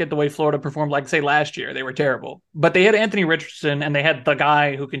you look at the way Florida performed, like say last year, they were terrible, but they had Anthony Richardson and they had the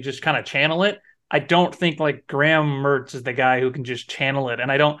guy who can just kind of channel it. I don't think like Graham Mertz is the guy who can just channel it.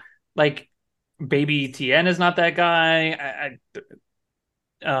 And I don't like Baby Tien is not that guy.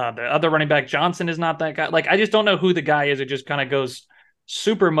 The other running back Johnson is not that guy. Like I just don't know who the guy is. It just kind of goes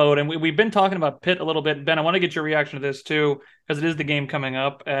super mode. And we've been talking about Pitt a little bit. Ben, I want to get your reaction to this too, because it is the game coming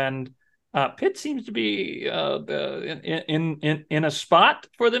up. And Pitt seems to be in a spot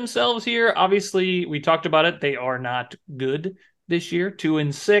for themselves here. Obviously, we talked about it. They are not good this year.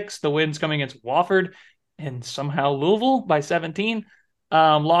 2-6. The wins coming against Wofford and somehow Louisville by 17.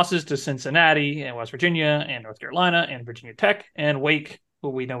 Losses to Cincinnati and West Virginia and North Carolina and Virginia Tech and Wake, who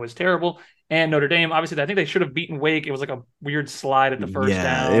we know is terrible, and Notre Dame. Obviously, I think they should have beaten Wake. It was like a weird slide at the first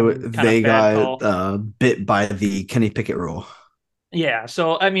down. Kind they of bad got call. bit by the Kenny Pickett rule. Yeah,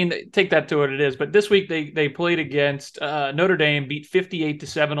 so I mean, take that to what it is. But this week they played against Notre Dame, beat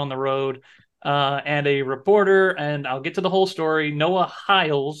 58-7 on the road, and a reporter, and I'll get to the whole story. Noah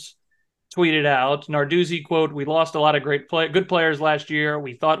Hiles tweeted out Narduzzi quote: "We lost a lot of good players last year.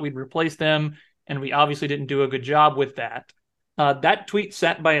 We thought we'd replace them, and we obviously didn't do a good job with that." That tweet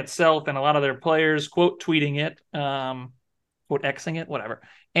sat by itself, and a lot of their players quote tweeting it, quote Xing it, whatever,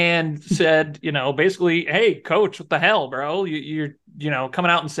 and said, basically, "Hey, coach, what the hell, bro? You're coming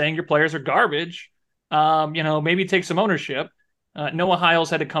out and saying your players are garbage. Maybe take some ownership." Noah Hiles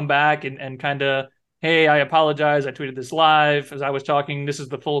had to come back and kind of, "Hey, I apologize. I tweeted this live as I was talking. This is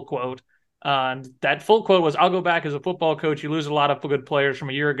the full quote." That full quote was, "I'll go back as a football coach. You lose a lot of good players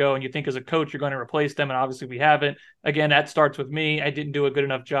from a year ago, and you think as a coach you're going to replace them, and obviously we haven't. Again, that starts with me. I didn't do a good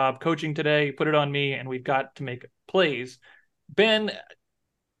enough job coaching today. Put it on me, and we've got to make plays." Ben,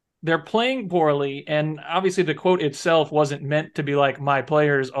 they're playing poorly, and obviously the quote itself wasn't meant to be like, "My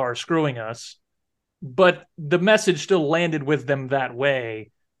players are screwing us," but the message still landed with them that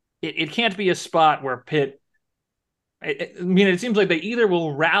way. It can't be a spot where Pitt, I mean, it seems like they either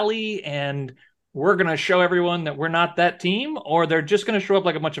will rally and we're going to show everyone that we're not that team, or they're just going to show up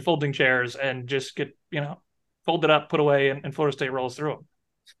like a bunch of folding chairs and just get, folded up, put away, and Florida State rolls through them.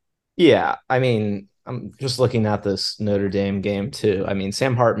 Yeah, I mean, I'm just looking at this Notre Dame game too. I mean,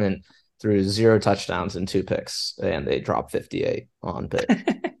 Sam Hartman threw 0 touchdowns and 2 picks, and they dropped 58 on Pitt.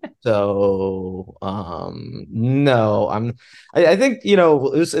 So no, I think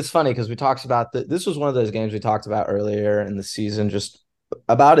it's funny because we talked about this was one of those games we talked about earlier in the season, just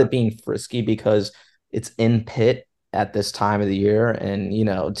about it being frisky because it's in Pitt at this time of the year,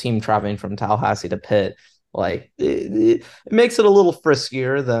 and team traveling from Tallahassee to Pitt, like it makes it a little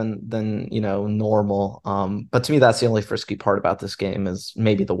friskier than normal. But to me, that's the only frisky part about this game is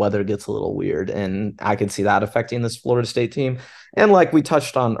maybe the weather gets a little weird, and I can see that affecting this Florida State team. And like we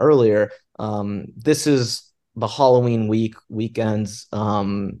touched on earlier, this is the Halloween weekends.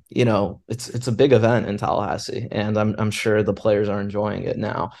 It's a big event in Tallahassee, and I'm sure the players are enjoying it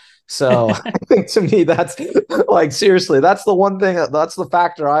now. So I think to me, that's like seriously, that's the one thing, that's the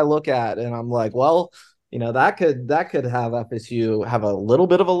factor I look at, and I'm like, well, that could have FSU have a little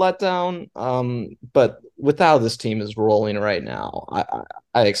bit of a letdown. But with how this team is rolling right now,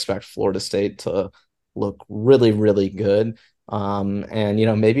 I expect Florida State to look really, really good.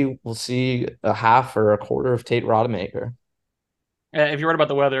 And maybe we'll see a half or a quarter of Tate Rodemaker. If you're worried about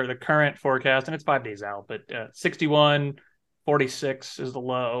the weather, the current forecast, and it's 5 days out, but 61, 46 is the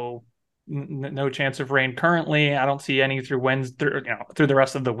low. No chance of rain currently. I don't see any through Wednesday, through the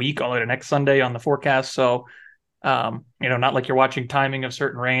rest of the week, all the way to next Sunday on the forecast. So, not like you're watching timing of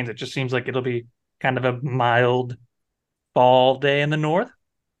certain rains. It just seems like it'll be kind of a mild fall day in the north.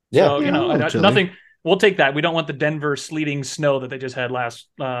 Yeah, So, chilly. nothing. We'll take that. We don't want the Denver sleeting snow that they just had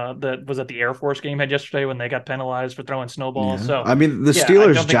that was at the Air Force game had yesterday when they got penalized for throwing snowballs. Yeah. So, I mean, the yeah,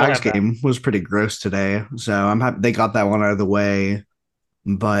 Steelers Jags game was pretty gross today, so I'm happy they got that one out of the way.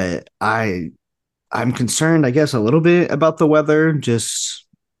 But I'm concerned, I guess, a little bit about the weather, just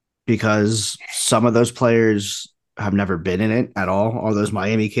because some of those players have never been in it at all those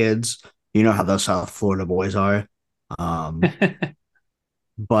Miami kids. You know how those South Florida boys are.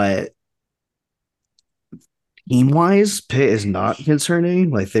 But team-wise, Pitt is not concerning.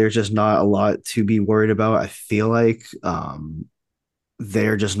 Like, there's just not a lot to be worried about. I feel like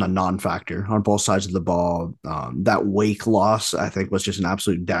they're just a non-factor on both sides of the ball. That Wake loss, I think, was just an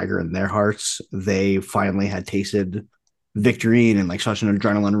absolute dagger in their hearts. They finally had tasted victory in like such an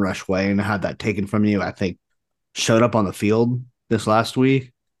adrenaline rush way, and had that taken from you, I think, showed up on the field this last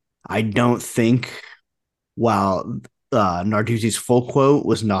week. I don't think, while Narduzzi's full quote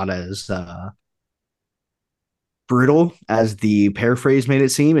was not as brutal as the paraphrase made it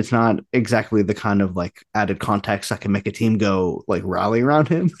seem. It's not exactly the kind of like added context that can make a team go like rally around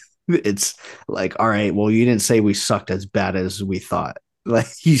him. It's like, all right, well, you didn't say we sucked as bad as we thought. Like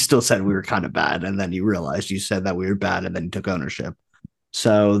you still said we were kind of bad, and then you realized you said that we were bad, and then you took ownership.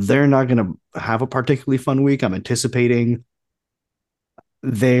 So they're not going to have a particularly fun week. I'm anticipating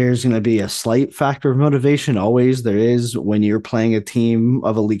there's going to be a slight factor of motivation. Always there is when you're playing a team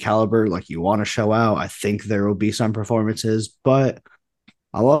of elite caliber, like you want to show out. I think there will be some performances, but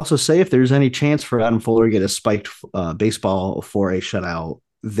I'll also say if there's any chance for Adam Fuller to get a spiked baseball for a shutout,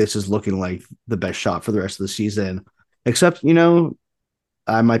 this is looking like the best shot for the rest of the season. Except,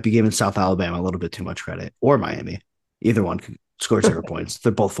 I might be giving South Alabama a little bit too much credit, or Miami. Either one could score 0 points.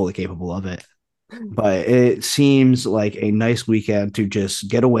 They're both fully capable of it. But it seems like a nice weekend to just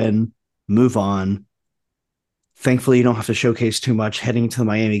get a win, move on. Thankfully, you don't have to showcase too much heading to the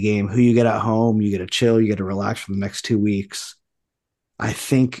Miami game. Who you get at home, you get to chill, you get to relax for the next 2 weeks. I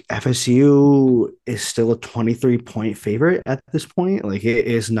think FSU is still a 23-point favorite at this point. Like it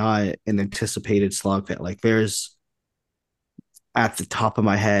is not an anticipated slugfest. Like there's at the top of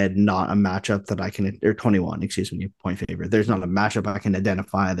my head, not a matchup that I can, or 21, excuse me, point favorite. There's not a matchup I can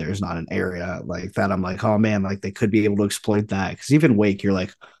identify. There's not an area like that. I'm like, oh man, like they could be able to exploit that. Cause even Wake, you're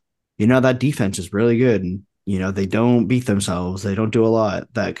like, that defense is really good. And, they don't beat themselves. They don't do a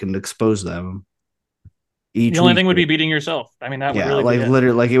lot that can expose them. The only thing would be beating yourself. I mean, that would really be it.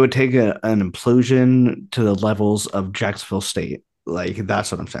 Literally, like it would take an implosion to the levels of Jacksonville State. Like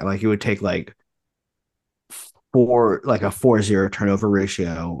that's what I'm saying. Like it would take like a 4-0 turnover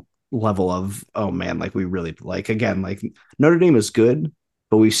ratio level of, oh man, like we really like again, like Notre Dame is good,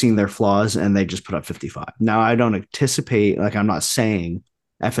 but we've seen their flaws and they just put up 55. Now I don't anticipate, like I'm not saying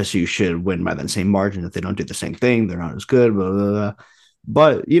FSU should win by the same margin. If they don't do the same thing, they're not as good, blah, blah, blah.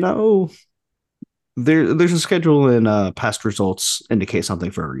 But there's a schedule and past results indicate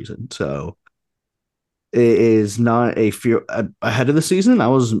something for a reason. So it is not a fear ahead of the season. I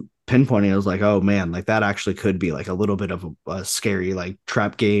was pinpointing. I was like, oh man, like that actually could be like a little bit of a scary like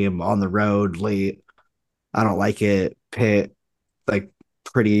trap game on the road late. I don't like it. Pitt like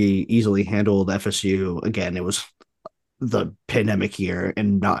pretty easily handled FSU. Again, it was the pandemic year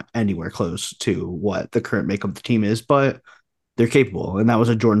and not anywhere close to what the current makeup of the team is, but they're capable. And that was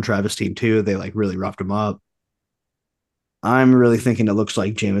a Jordan Travis team too. They like really roughed him up. I'm really thinking it looks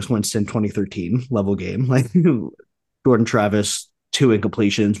like Jameis Winston 2013 level game. Like Jordan Travis, 2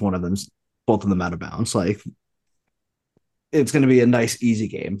 incompletions, both of them out of bounds. Like it's going to be a nice, easy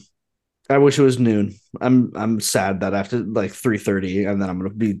game. I wish it was noon. I'm sad that after like 3:30, and then I'm going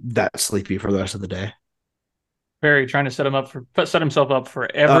to be that sleepy for the rest of the day. Barry trying to set himself up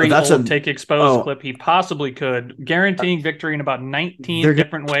for every take exposed clip he possibly could, guaranteeing victory in about 19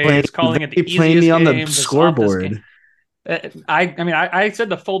 different ways, calling it the easiest game, on the scoreboard. I said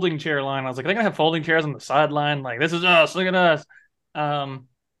the folding chair line. I was like, they're gonna have folding chairs on the sideline. Like this is us. Look at us.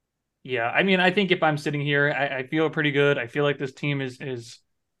 Yeah. I mean, I think if I'm sitting here, I feel pretty good. I feel like this team is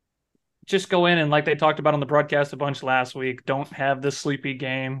just go in and like they talked about on the broadcast a bunch last week. Don't have this sleepy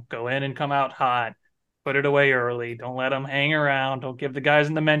game. Go in and come out hot. Put it away early. Don't let them hang around. Don't give the guys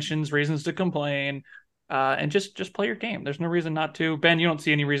in the mentions reasons to complain. And just play your game. There's no reason not to. Ben, you don't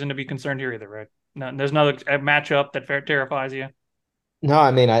see any reason to be concerned here either, right? No, there's no matchup that terrifies you. No, I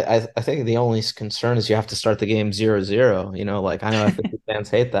mean, I think the only concern is you have to start the game 0-0. Like I know FSU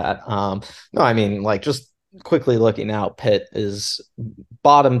fans hate that. No, I mean, like just quickly looking out, Pitt is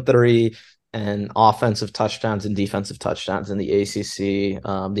bottom 3 and offensive touchdowns and defensive touchdowns in the ACC.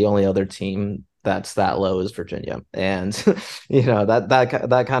 The only other team that's that low is Virginia, and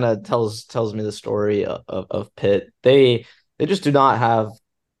that kind of tells me the story of Pitt. They just do not have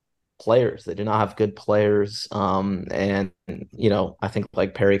players. They do not have good players. And I think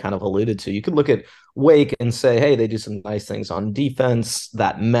like Perry kind of alluded to, you could look at Wake and say, hey, they do some nice things on defense.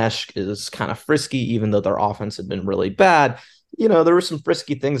 That mesh is kind of frisky, even though their offense had been really bad. There were some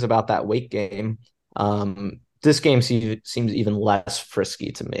frisky things about that Wake game. This game seems even less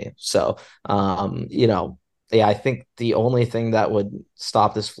frisky to me. So, I think the only thing that would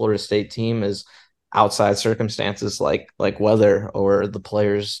stop this Florida State team is outside circumstances like weather or the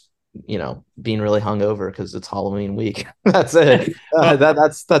players, being really hungover because it's Halloween week. That's it.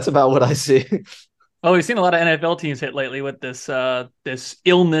 That's about what I see. Well, we've seen a lot of NFL teams hit lately with this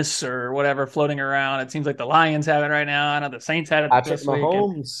illness or whatever floating around. It seems like the Lions have it right now. I know the Saints had it this week.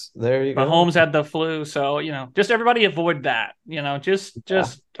 Mahomes, there you go. Mahomes had the flu, so just everybody avoid that.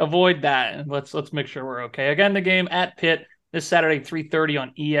 Just avoid that, and let's make sure we're okay. Again, the game at Pitt this Saturday, 3:30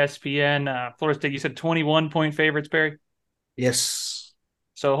 on ESPN. Florida State, you said 21-point favorites, Barry? Yes.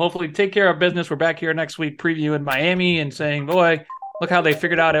 So hopefully take care of business. We're back here next week previewing Miami and saying, boy, look how they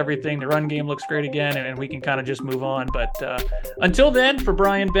figured out everything. The run game looks great again, and we can kind of just move on. But until then, for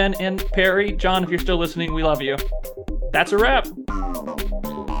Brian, Ben, and Perry, John, if you're still listening, we love you. That's a wrap.